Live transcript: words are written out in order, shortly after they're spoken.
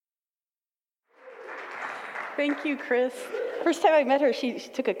Thank you, Chris. First time I met her, she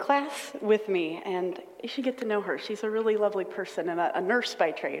took a class with me, and you should get to know her. She's a really lovely person and a nurse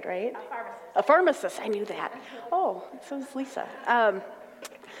by trade, right? A pharmacist. A pharmacist, I knew that. Oh, so is Lisa.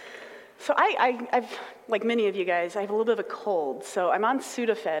 So I've, like many of you guys, I have a little bit of a cold, so I'm on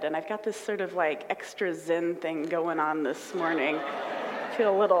Sudafed, and I've got this sort of like extra zen thing going on this morning. I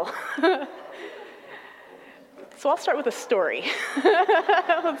feel a little. So I'll start with a story.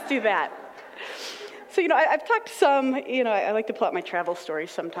 Let's do that. So, I've talked some, I like to pull out my travel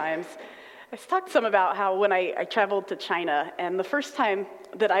stories sometimes. I've talked some about how when I traveled to China, and the first time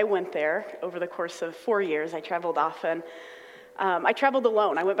that I went there, over the course of 4 years, I traveled often. I traveled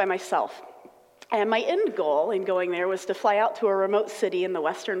alone. I went by myself. And my end goal in going there was to fly out to a remote city in the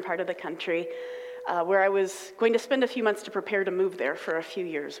western part of the country where I was going to spend a few months to prepare to move there for a few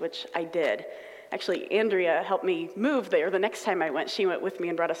years, which I did. Actually, Andrea helped me move there. The next time I went, she went with me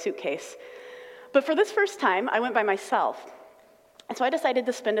and brought a suitcase. But for this first time, I went by myself. And so I decided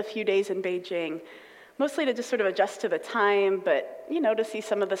to spend a few days in Beijing, mostly to just sort of adjust to the time, but, to see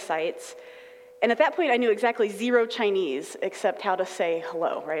some of the sights. And at that point, I knew exactly zero Chinese, except how to say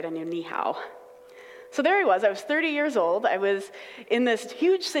hello, right? I knew ni hao. So there I was 30 years old. I was in this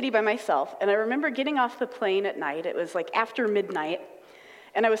huge city by myself, and I remember getting off the plane at night. It was like after midnight,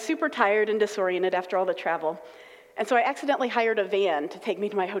 and I was super tired and disoriented after all the travel. And so I accidentally hired a van to take me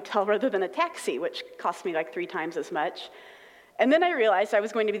to my hotel rather than a taxi, which cost me like 3 times as much. And then I realized I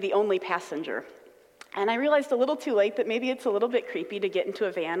was going to be the only passenger. And I realized a little too late that maybe it's a little bit creepy to get into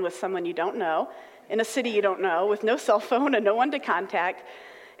a van with someone you don't know, in a city you don't know, with no cell phone and no one to contact.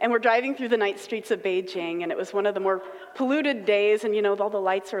 And we're driving through the night streets of Beijing, and it was one of the more polluted days, and all the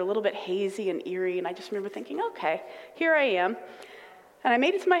lights are a little bit hazy and eerie, and I just remember thinking, okay, here I am. And I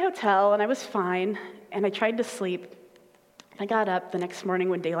made it to my hotel, and I was fine, and I tried to sleep. I got up the next morning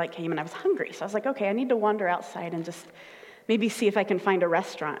when daylight came, and I was hungry. So I was like, okay, I need to wander outside and just maybe see if I can find a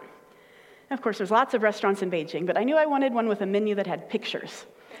restaurant. And of course, there's lots of restaurants in Beijing, but I knew I wanted one with a menu that had pictures.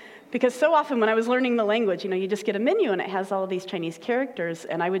 Because so often when I was learning the language, you just get a menu, and it has all of these Chinese characters,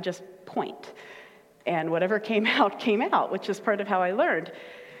 and I would just point. And whatever came out, which is part of how I learned.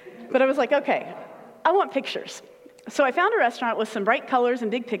 But I was like, okay, I want pictures. So I found a restaurant with some bright colors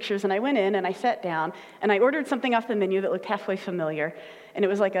and big pictures, and I went in and I sat down, and I ordered something off the menu that looked halfway familiar, and it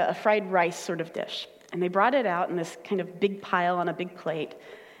was like a fried rice sort of dish. And they brought it out in this kind of big pile on a big plate,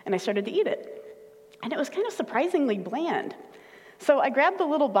 and I started to eat it. And it was kind of surprisingly bland. So I grabbed the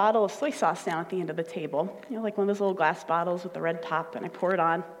little bottle of soy sauce down at the end of the table, like one of those little glass bottles with the red top, and I poured it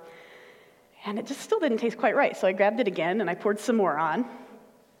on. And it just still didn't taste quite right, so I grabbed it again, and I poured some more on.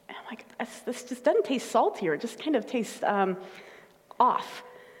 And I'm like, this just doesn't taste salty, or it just kind of tastes off.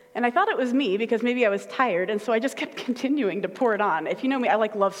 And I thought it was me, because maybe I was tired, and so I just kept continuing to pour it on. If you know me, I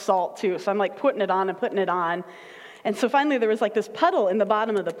love salt too, so I'm putting it on and putting it on. And so finally there was this puddle in the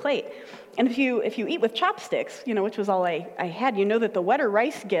bottom of the plate. And if you eat with chopsticks, which was all I had, that the wetter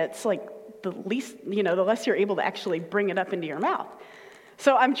rice gets, the less you're able to actually bring it up into your mouth.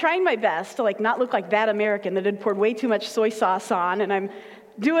 So I'm trying my best to not look like that American that had poured way too much soy sauce on, and I'm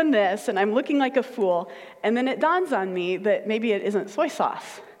doing this, and I'm looking like a fool, and then it dawns on me that maybe it isn't soy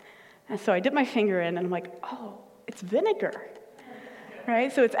sauce. And so I dip my finger in, and I'm like, oh, it's vinegar,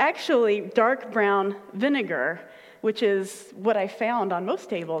 right? So it's actually dark brown vinegar, which is what I found on most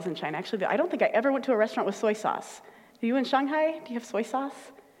tables in China. Actually, I don't think I ever went to a restaurant with soy sauce. Are you in Shanghai? Do you have soy sauce?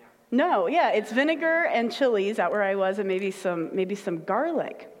 Yeah. No, yeah, it's vinegar and chilies out where I was, and maybe some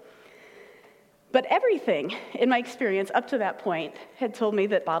garlic. But everything in my experience up to that point had told me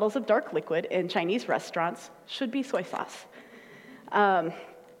that bottles of dark liquid in Chinese restaurants should be soy sauce.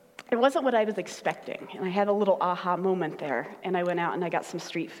 It wasn't what I was expecting, and I had a little aha moment there, and I went out and I got some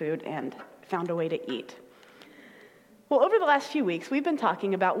street food and found a way to eat. Well, over the last few weeks, we've been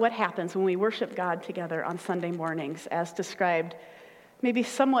talking about what happens when we worship God together on Sunday mornings, as described maybe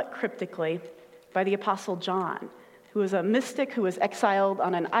somewhat cryptically by the Apostle John, who was a mystic who was exiled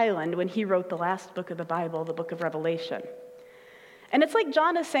on an island when he wrote the last book of the Bible, the book of Revelation. And it's like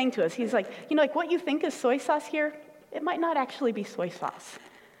John is saying to us, he's like, what you think is soy sauce here, it might not actually be soy sauce.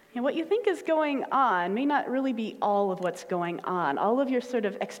 What you think is going on may not really be all of what's going on. All of your sort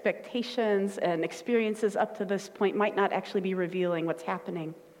of expectations and experiences up to this point might not actually be revealing what's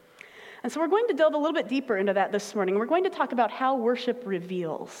happening. And so we're going to delve a little bit deeper into that this morning. We're going to talk about how worship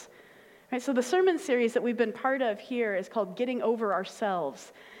reveals. Right, so the sermon series that we've been part of here is called Getting Over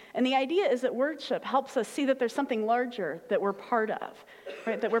Ourselves. And the idea is that worship helps us see that there's something larger that we're part of,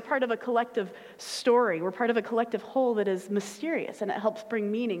 right? That we're part of a collective story. We're part of a collective whole that is mysterious, and it helps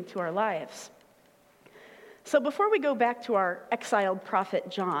bring meaning to our lives. So before we go back to our exiled prophet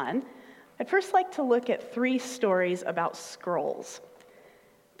John, I'd first like to look at 3 stories about scrolls.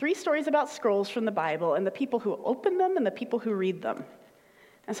 3 stories about scrolls from the Bible and the people who open them and the people who read them.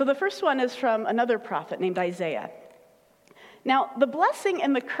 And so the first one is from another prophet named Isaiah. Now, the blessing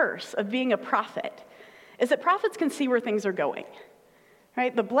and the curse of being a prophet is that prophets can see where things are going.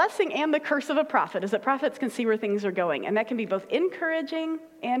 Right? The blessing and the curse of a prophet is that prophets can see where things are going, and that can be both encouraging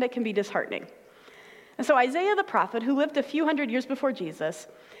and it can be disheartening. And so Isaiah the prophet, who lived a few hundred years before Jesus,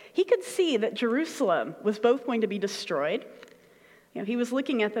 he could see that Jerusalem was both going to be destroyed. He was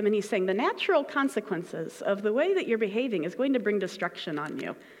looking at them and he's saying the natural consequences of the way that you're behaving is going to bring destruction on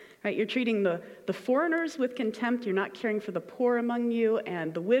you. Right? You're treating the foreigners with contempt. You're not caring for the poor among you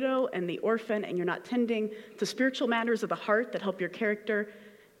and the widow and the orphan, and you're not tending to spiritual matters of the heart that help your character.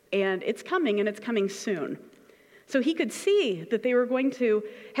 And it's coming soon. So he could see that they were going to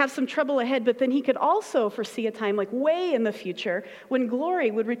have some trouble ahead, but then he could also foresee a time like way in the future when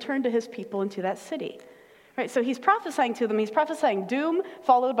glory would return to his people and to that city. Right? So he's prophesying to them. He's prophesying doom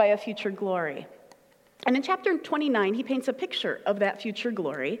followed by a future glory. And in chapter 29, he paints a picture of that future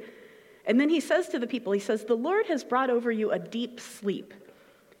glory. And then he says to the people, he says, "The Lord has brought over you a deep sleep.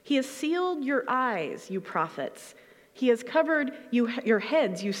 He has sealed your eyes, you prophets. He has covered your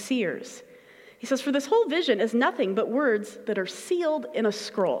heads, you seers." He says, "For this whole vision is nothing but words that are sealed in a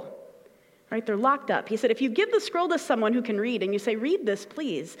scroll." Right? They're locked up. He said, if you give the scroll to someone who can read and you say, "Read this,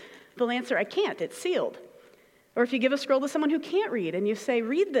 please," they'll answer, "I can't, it's sealed." Or if you give a scroll to someone who can't read and you say,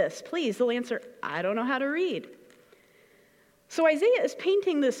 "Read this, please," they'll answer, "I don't know how to read." So Isaiah is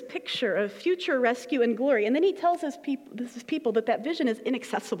painting this picture of future rescue and glory, and then he tells his people that that vision is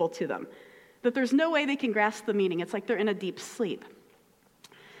inaccessible to them, that there's no way they can grasp the meaning. It's like they're in a deep sleep.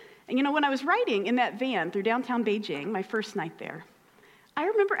 And when I was riding in that van through downtown Beijing, my first night there, I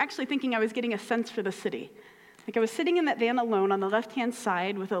remember actually thinking I was getting a sense for the city. Like I was sitting in that van alone on the left-hand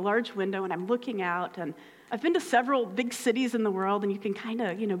side with a large window, and I'm looking out, and I've been to several big cities in the world, and you can kind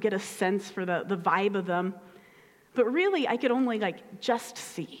of, get a sense for the vibe of them. But really, I could only just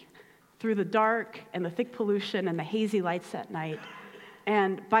see through the dark and the thick pollution and the hazy lights at night.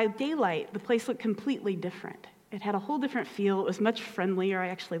 And by daylight, the place looked completely different. It had a whole different feel. It was much friendlier. I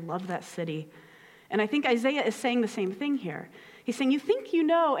actually love that city. And I think Isaiah is saying the same thing here. He's saying, you think you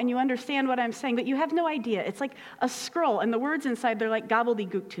know and you understand what I'm saying, but you have no idea. It's like a scroll, and the words inside, they're like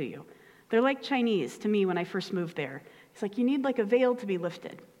gobbledygook to you. They're like Chinese to me when I first moved there. It's like you need a veil to be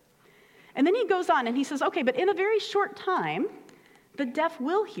lifted. And then he goes on and he says, okay, but in a very short time, the deaf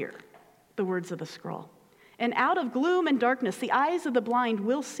will hear the words of the scroll. And out of gloom and darkness, the eyes of the blind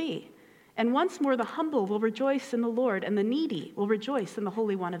will see. And once more, the humble will rejoice in the Lord, and the needy will rejoice in the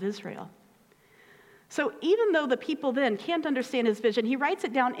Holy One of Israel. So even though the people then can't understand his vision, he writes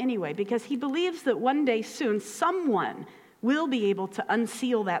it down anyway, because he believes that one day soon, someone will be able to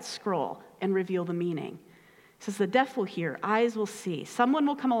unseal that scroll and reveal the meaning. He says the deaf will hear, eyes will see. Someone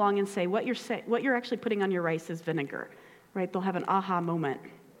will come along and say, what you're actually putting on your rice is vinegar, right? They'll have an aha moment.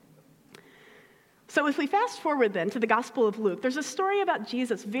 So if we fast forward then to the Gospel of Luke, there's a story about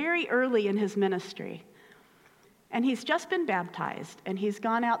Jesus very early in his ministry. And he's just been baptized, and he's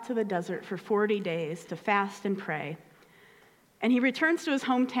gone out to the desert for 40 days to fast and pray. And he returns to his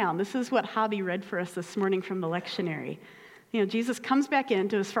hometown. This is what Javi read for us this morning from the lectionary. Jesus comes back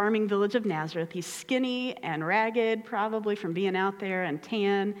into his farming village of Nazareth. He's skinny and ragged, probably from being out there, and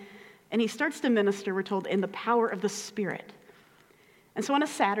tan. And he starts to minister, we're told, in the power of the Spirit. And so on a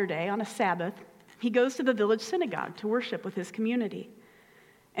Saturday, on a Sabbath, he goes to the village synagogue to worship with his community.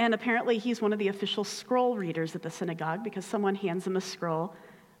 And apparently he's one of the official scroll readers at the synagogue, because someone hands him a scroll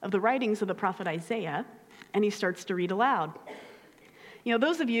of the writings of the prophet Isaiah, and he starts to read aloud.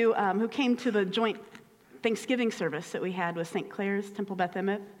 Those of you who came to the joint Thanksgiving service that we had with St. Clair's Temple Beth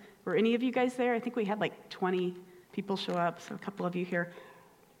Emeth, were any of you guys there? I think we had 20 people show up, so a couple of you here.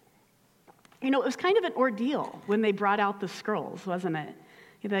 It was kind of an ordeal when they brought out the scrolls, wasn't it?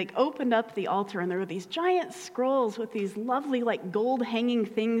 They opened up the altar, and there were these giant scrolls with these lovely gold hanging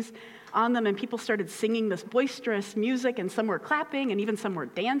things on them, and people started singing this boisterous music, and some were clapping, and even some were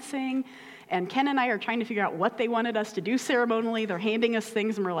dancing. And Ken and I are trying to figure out what they wanted us to do ceremonially. They're handing us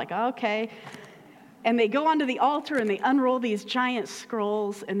things, and we're like, okay. And they go onto the altar, and they unroll these giant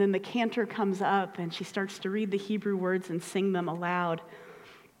scrolls, and then the cantor comes up, and she starts to read the Hebrew words and sing them aloud.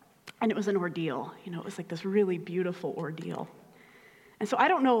 And it was an ordeal. It was this really beautiful ordeal. And so I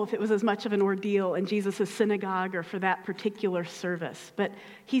don't know if it was as much of an ordeal in Jesus' synagogue or for that particular service, but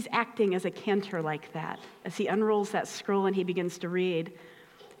he's acting as a cantor like that, as he unrolls that scroll and he begins to read.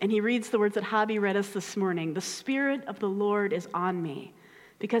 And he reads the words that Javi read us this morning. The Spirit of the Lord is on me,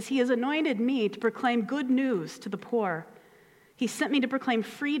 because he has anointed me to proclaim good news to the poor. He sent me to proclaim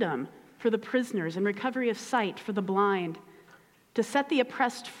freedom for the prisoners and recovery of sight for the blind, to set the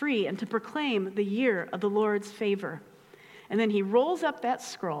oppressed free and to proclaim the year of the Lord's favor. And then he rolls up that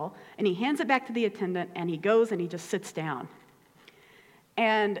scroll and he hands it back to the attendant and he goes and he just sits down.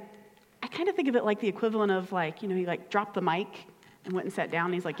 And I kind of think of it like the equivalent of he dropped the mic and went and sat down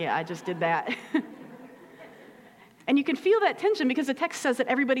and he's like, yeah, I just did that. And you can feel that tension because the text says that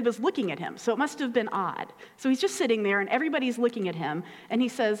everybody was looking at him, so it must have been odd. So he's just sitting there and everybody's looking at him and he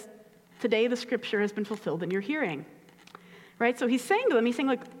says, today the scripture has been fulfilled in your hearing. Right? So he's saying to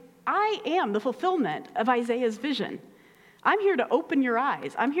them, I am the fulfillment of Isaiah's vision. I'm here to open your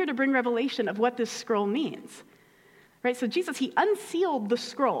eyes. I'm here to bring revelation of what this scroll means. Right? So Jesus, he unsealed the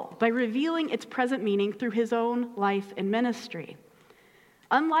scroll by revealing its present meaning through his own life and ministry.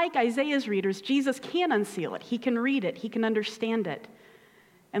 Unlike Isaiah's readers, Jesus can unseal it. He can read it. He can understand it.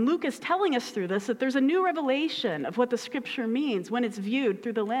 And Luke is telling us through this that there's a new revelation of what the scripture means when it's viewed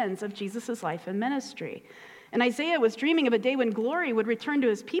through the lens of Jesus' life and ministry. And Isaiah was dreaming of a day when glory would return to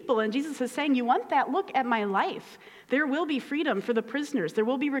his people, and Jesus is saying, you want that? Look at my life. There will be freedom for the prisoners. There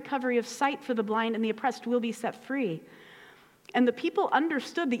will be recovery of sight for the blind, and the oppressed will be set free. And the people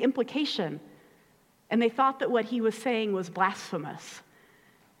understood the implication, and they thought that what he was saying was blasphemous.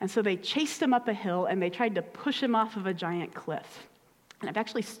 And so they chased him up a hill, and they tried to push him off of a giant cliff. And I've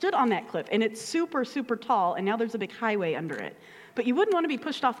actually stood on that cliff, and it's super, super tall, and now there's a big highway under it. But you wouldn't want to be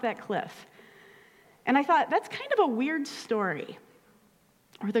pushed off that cliff. And I thought, that's kind of a weird story,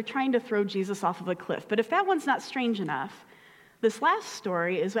 where they're trying to throw Jesus off of a cliff. But if that one's not strange enough, this last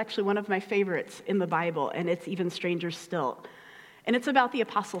story is actually one of my favorites in the Bible, and it's even stranger still. And it's about the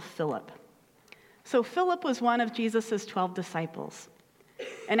Apostle Philip. So Philip was one of Jesus' 12 disciples.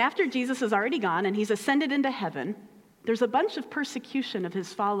 And after Jesus is already gone and he's ascended into heaven, there's a bunch of persecution of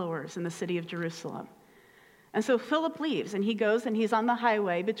his followers in the city of Jerusalem. And so Philip leaves and he goes and he's on the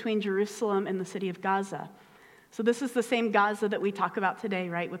highway between Jerusalem and the city of Gaza. So this is the same Gaza that we talk about today,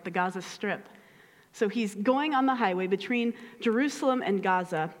 right, with the Gaza Strip. So he's going on the highway between Jerusalem and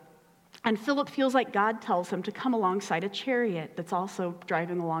Gaza, and Philip feels like God tells him to come alongside a chariot that's also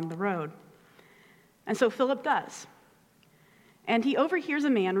driving along the road. And so Philip does. And he overhears a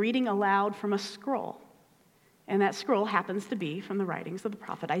man reading aloud from a scroll. And that scroll happens to be from the writings of the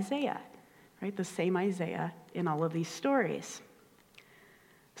prophet Isaiah, right? The same Isaiah in all of these stories.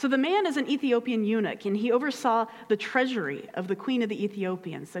 So the man is an Ethiopian eunuch, and he oversaw the treasury of the queen of the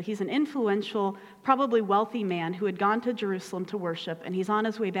Ethiopians. So he's an influential, probably wealthy man who had gone to Jerusalem to worship, and he's on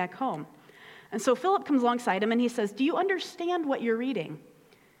his way back home. And so Philip comes alongside him, and he says, do you understand what you're reading?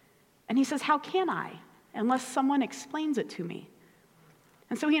 And he says, how can I, unless someone explains it to me?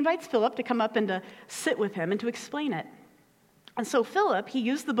 And so he invites Philip to come up and to sit with him and to explain it. And so Philip, he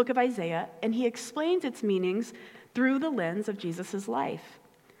used the book of Isaiah, and he explains its meanings through the lens of Jesus' life.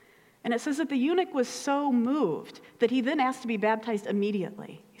 And it says that the eunuch was so moved that he then asked to be baptized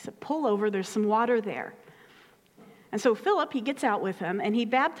immediately. He said, pull over, there's some water there. And so Philip, he gets out with him, and he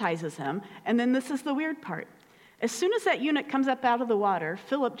baptizes him, and then this is the weird part. As soon as that eunuch comes up out of the water,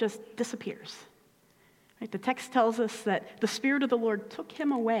 Philip just disappears. Right? The text tells us that the Spirit of the Lord took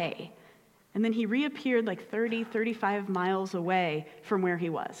him away, and then he reappeared 35 miles away from where he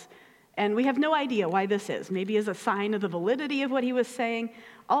was. And we have no idea why this is. Maybe as a sign of the validity of what he was saying.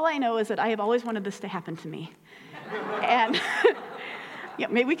 All I know is that I have always wanted this to happen to me. And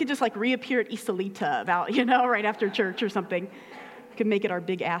maybe we could just reappear at Isalita about, right after church or something. We could make it our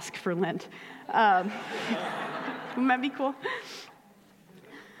big ask for Lent. Wouldn't that be cool?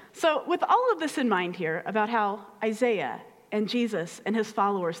 So with all of this in mind here about how Isaiah and Jesus and his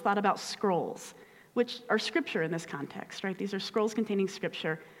followers thought about scrolls, which are scripture in this context, right? These are scrolls containing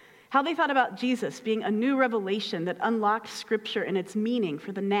scripture. How they thought about Jesus being a new revelation that unlocked scripture and its meaning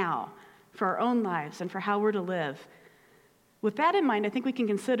for the now, for our own lives, and for how we're to live. With that in mind, I think we can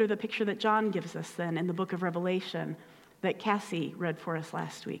consider the picture that John gives us then in the book of Revelation that Cassie read for us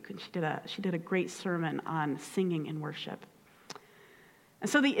last week when she did a great sermon on singing and worship. And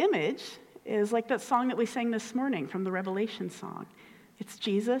so the image is like that song that we sang this morning from the Revelation song. It's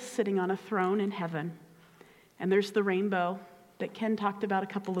Jesus sitting on a throne in heaven, and there's the rainbow that Ken talked about a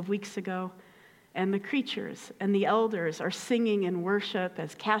couple of weeks ago, and the creatures and the elders are singing in worship,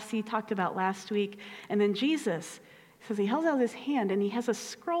 as Cassie talked about last week. And then Jesus says he held out his hand, and he has a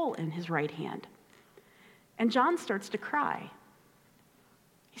scroll in his right hand. And John starts to cry.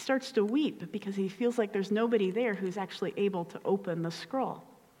 He starts to weep because he feels like there's nobody there who's actually able to open the scroll.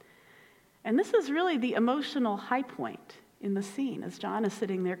 And this is really the emotional high point in the scene as John is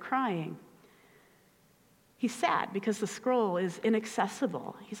sitting there crying. He's sad because the scroll is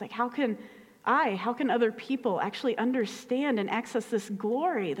inaccessible. He's like, how can How can other people actually understand and access this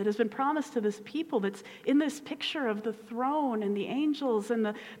glory that has been promised to this people that's in this picture of the throne and the angels and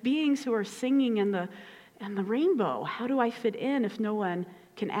the beings who are singing and the rainbow? How do I fit in if no one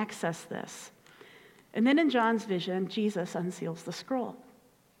can access this? And then in John's vision, Jesus unseals the scroll.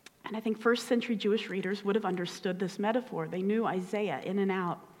 And I think first century Jewish readers would have understood this metaphor. They knew Isaiah in and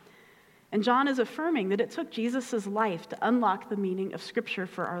out. And John is affirming that it took Jesus' life to unlock the meaning of Scripture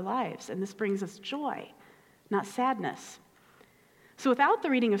for our lives. And this brings us joy, not sadness. So without the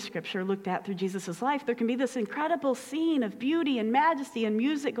reading of Scripture looked at through Jesus' life, there can be this incredible scene of beauty and majesty and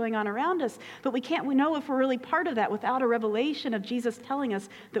music going on around us, but we know if we're really part of that without a revelation of Jesus telling us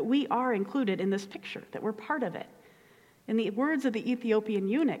that we are included in this picture, that we're part of it. In the words of the Ethiopian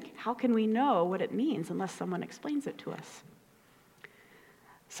eunuch, how can we know what it means unless someone explains it to us?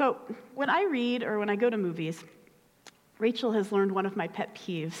 So when I read or when I go to movies, Rachel has learned one of my pet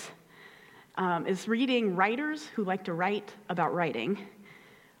peeves is reading writers who like to write about writing,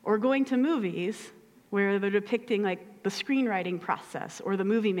 or going to movies where they're depicting like the screenwriting process or the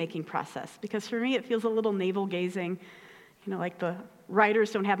movie making process. Because for me, it feels a little navel-gazing, like the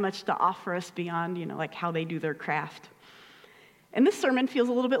writers don't have much to offer us beyond, like how they do their craft. And this sermon feels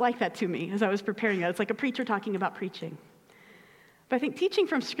a little bit like that to me as I was preparing it. It's like a preacher talking about preaching. But I think teaching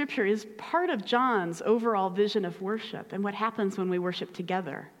from Scripture is part of John's overall vision of worship and what happens when we worship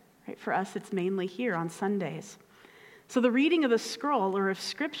together. Right? For us, it's mainly here on Sundays. So the reading of the scroll or of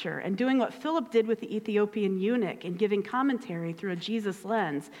Scripture and doing what Philip did with the Ethiopian eunuch and giving commentary through a Jesus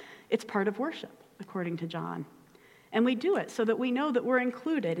lens, it's part of worship, according to John. And we do it so that we know that we're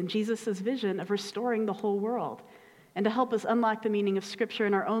included in Jesus' vision of restoring the whole world and to help us unlock the meaning of Scripture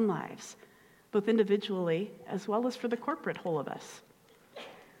in our own lives, both individually as well as for the corporate whole of us.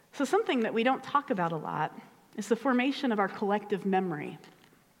 So something that we don't talk about a lot is the formation of our collective memory.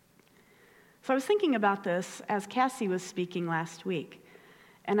 So I was thinking about this as Cassie was speaking last week,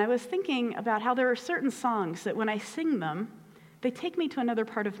 and I was thinking about how there are certain songs that when I sing them, they take me to another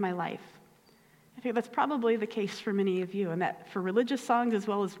part of my life. I think that's probably the case for many of you, and that for religious songs as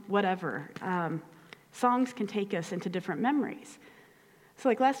well as whatever, songs can take us into different memories. So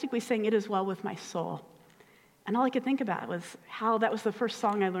like last week we sang It Is Well With My Soul. And all I could think about was how that was the first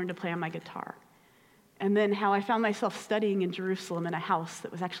song I learned to play on my guitar. And then how I found myself studying in Jerusalem in a house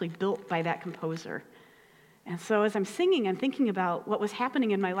that was actually built by that composer. And so as I'm singing, I'm thinking about what was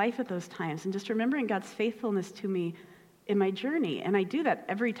happening in my life at those times and just remembering God's faithfulness to me in my journey. And I do that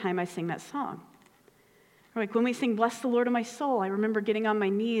every time I sing that song. Like when we sing Bless the Lord of My Soul, I remember getting on my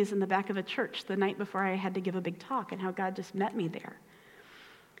knees in the back of a church the night before I had to give a big talk and how God just met me there.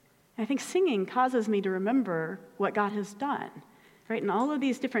 I think singing causes me to remember what God has done, right? And all of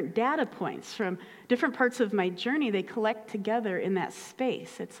these different data points from different parts of my journey, they collect together in that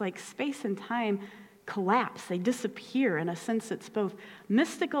space. It's like space and time collapse. They disappear in a sense that's both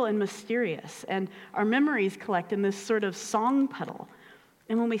mystical and mysterious. And our memories collect in this sort of song puddle.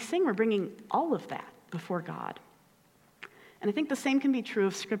 And when we sing, we're bringing all of that before God. And I think the same can be true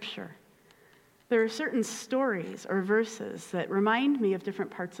of Scripture. There are certain stories or verses that remind me of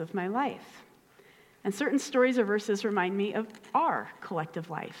different parts of my life. And certain stories or verses remind me of our collective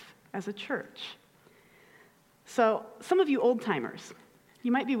life as a church. So some of you old-timers,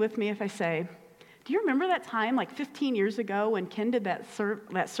 you might be with me if I say, do you remember that time like 15 years ago when Ken did that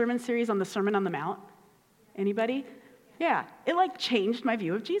sermon series on the Sermon on the Mount? Anybody? Yeah, it like changed my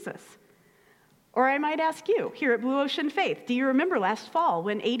view of Jesus. Or I might ask you, here at Blue Ocean Faith, do you remember last fall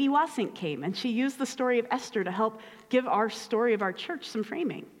when A.D. Wassink came and she used the story of Esther to help give our story of our church some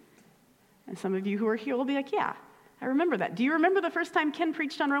framing? And some of you who are here will be like, yeah, I remember that. Do you remember the first time Ken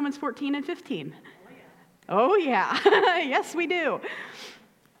preached on Romans 14 and 15? Oh, yeah. Yes, we do.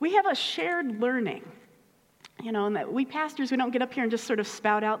 We have a shared learning, and that we pastors, we don't get up here and just sort of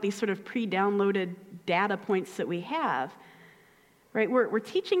spout out these sort of pre-downloaded data points that we have, right? We're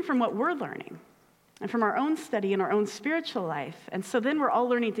teaching from what we're learning and from our own study and our own spiritual life. And so then we're all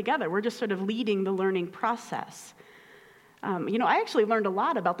learning together. We're just sort of leading the learning process. I actually learned a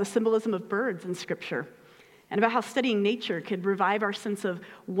lot about the symbolism of birds in Scripture and about how studying nature could revive our sense of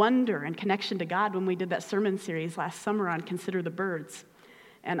wonder and connection to God when we did that sermon series last summer on Consider the Birds.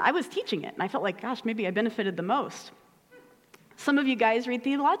 And I was teaching it, and I felt like, gosh, maybe I benefited the most. Some of you guys read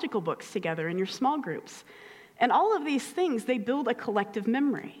theological books together in your small groups. And all of these things, they build a collective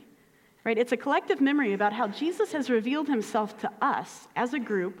memory, right? It's a collective memory about how Jesus has revealed himself to us as a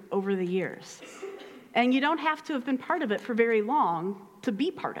group over the years. And you don't have to have been part of it for very long to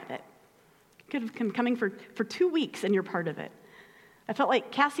be part of it. You could have been coming for 2 weeks and you're part of it. I felt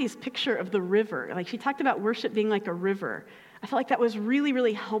like Cassie's picture of the river, like she talked about worship being like a river. I felt like that was really,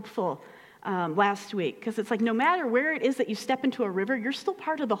 really helpful last week, because it's like no matter where it is that you step into a river, you're still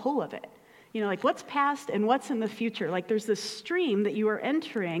part of the whole of it. Like what's past and what's in the future. Like there's this stream that you are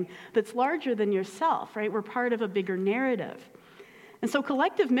entering that's larger than yourself, right? We're part of a bigger narrative. And so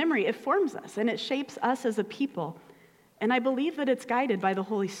collective memory, it forms us and it shapes us as a people. And I believe that it's guided by the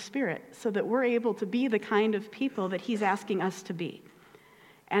Holy Spirit so that we're able to be the kind of people that he's asking us to be.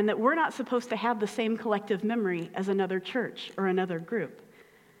 And that we're not supposed to have the same collective memory as another church or another group.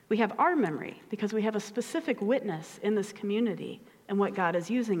 We have our memory because we have a specific witness in this community and what God is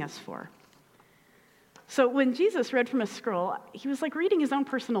using us for. So when Jesus read from a scroll, he was like reading his own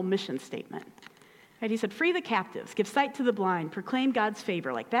personal mission statement. Right? He said, free the captives, give sight to the blind, proclaim God's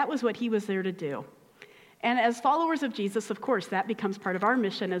favor. Like that was what he was there to do. And as followers of Jesus, of course, that becomes part of our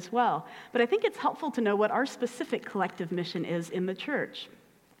mission as well. But I think it's helpful to know what our specific collective mission is in the church,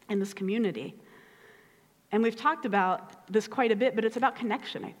 in this community. And we've talked about this quite a bit, but it's about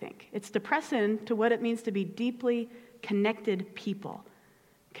connection, I think. It's to press in to what it means to be deeply connected people.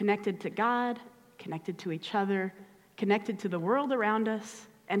 Connected to God, connected to each other, connected to the world around us,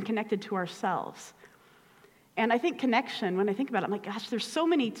 and connected to ourselves. And I think connection, when I think about it, I'm like, gosh, there's so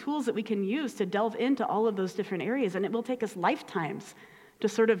many tools that we can use to delve into all of those different areas, and it will take us lifetimes to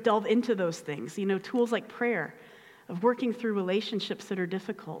sort of delve into those things. Tools like prayer, of working through relationships that are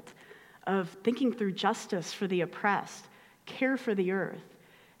difficult, of thinking through justice for the oppressed, care for the earth,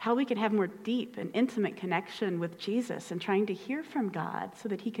 how we can have more deep and intimate connection with Jesus and trying to hear from God so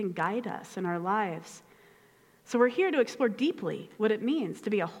that he can guide us in our lives. So we're here to explore deeply what it means to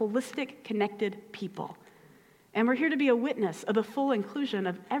be a holistic, connected people. And we're here to be a witness of the full inclusion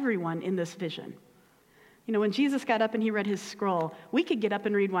of everyone in this vision. When Jesus got up and he read his scroll, we could get up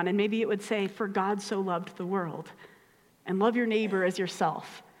and read one, and maybe it would say, for God so loved the world, and love your neighbor as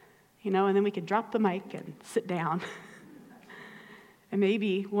yourself. And then we could drop the mic and sit down. And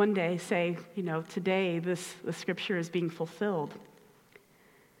maybe one day say, today the scripture is being fulfilled.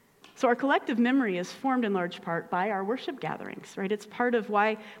 So our collective memory is formed in large part by our worship gatherings, right? It's part of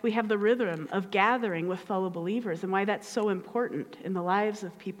why we have the rhythm of gathering with fellow believers and why that's so important in the lives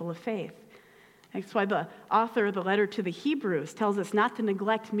of people of faith. That's why the author of the letter to the Hebrews tells us not to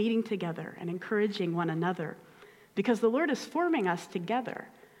neglect meeting together and encouraging one another, because the Lord is forming us together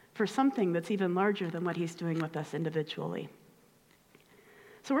for something that's even larger than what he's doing with us individually.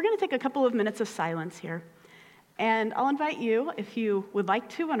 So we're going to take a couple of minutes of silence here. And I'll invite you, if you would like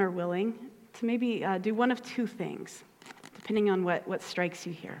to and are willing, to maybe do one of two things, depending on what strikes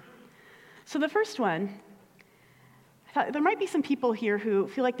you here. So the first one, I thought there might be some people here who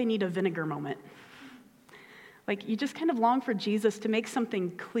feel like they need a vinegar moment. Like you just kind of long for Jesus to make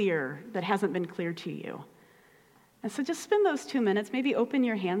something clear that hasn't been clear to you. And so just spend those 2 minutes, maybe open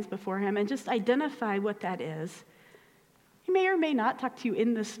your hands before him and just identify what that is. He may or may not talk to you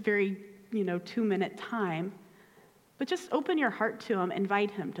in this very, 2-minute time, but just open your heart to him, invite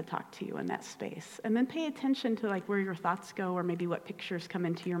him to talk to you in that space. And then pay attention to where your thoughts go or maybe what pictures come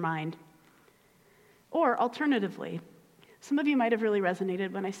into your mind. Or alternatively, some of you might have really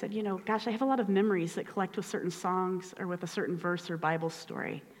resonated when I said, gosh, I have a lot of memories that collect with certain songs or with a certain verse or Bible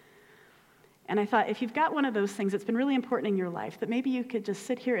story. And I thought, if you've got one of those things that's been really important in your life, that maybe you could just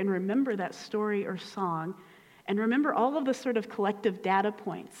sit here and remember that story or song and remember all of the sort of collective data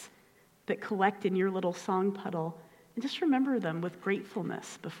points that collect in your little song puddle, and just remember them with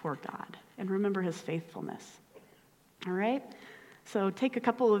gratefulness before God and remember his faithfulness. All right? So take a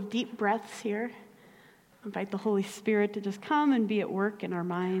couple of deep breaths here. Invite the Holy Spirit to just come and be at work in our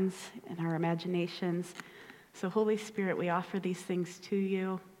minds and our imaginations. So Holy Spirit, we offer these things to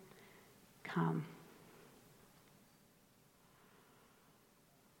you. Come.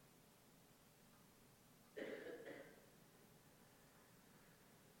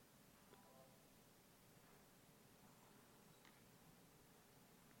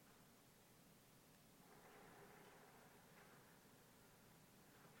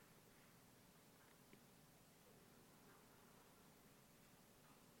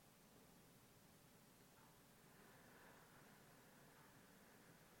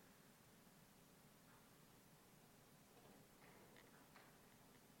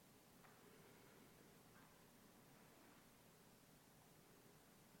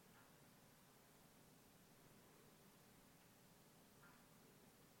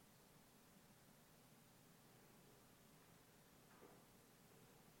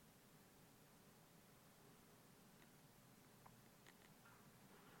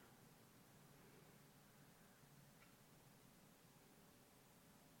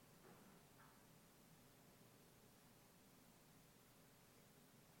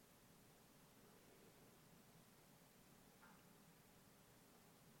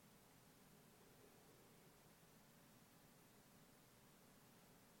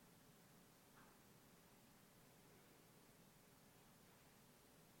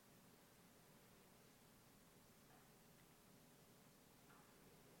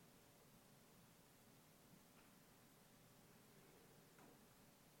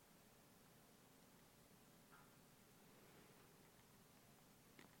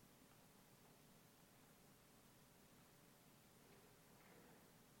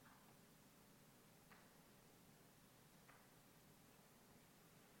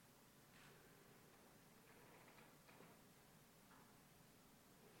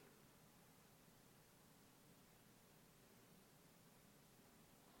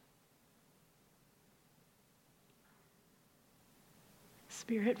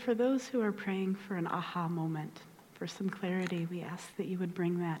 Spirit, for those who are praying for an aha moment, for some clarity, we ask that you would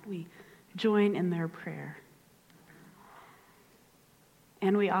bring that. We join in their prayer.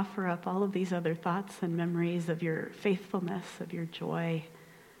 And we offer up all of these other thoughts and memories of your faithfulness, of your joy,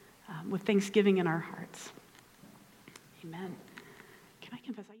 with thanksgiving in our hearts. Amen. Can I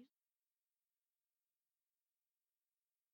confess?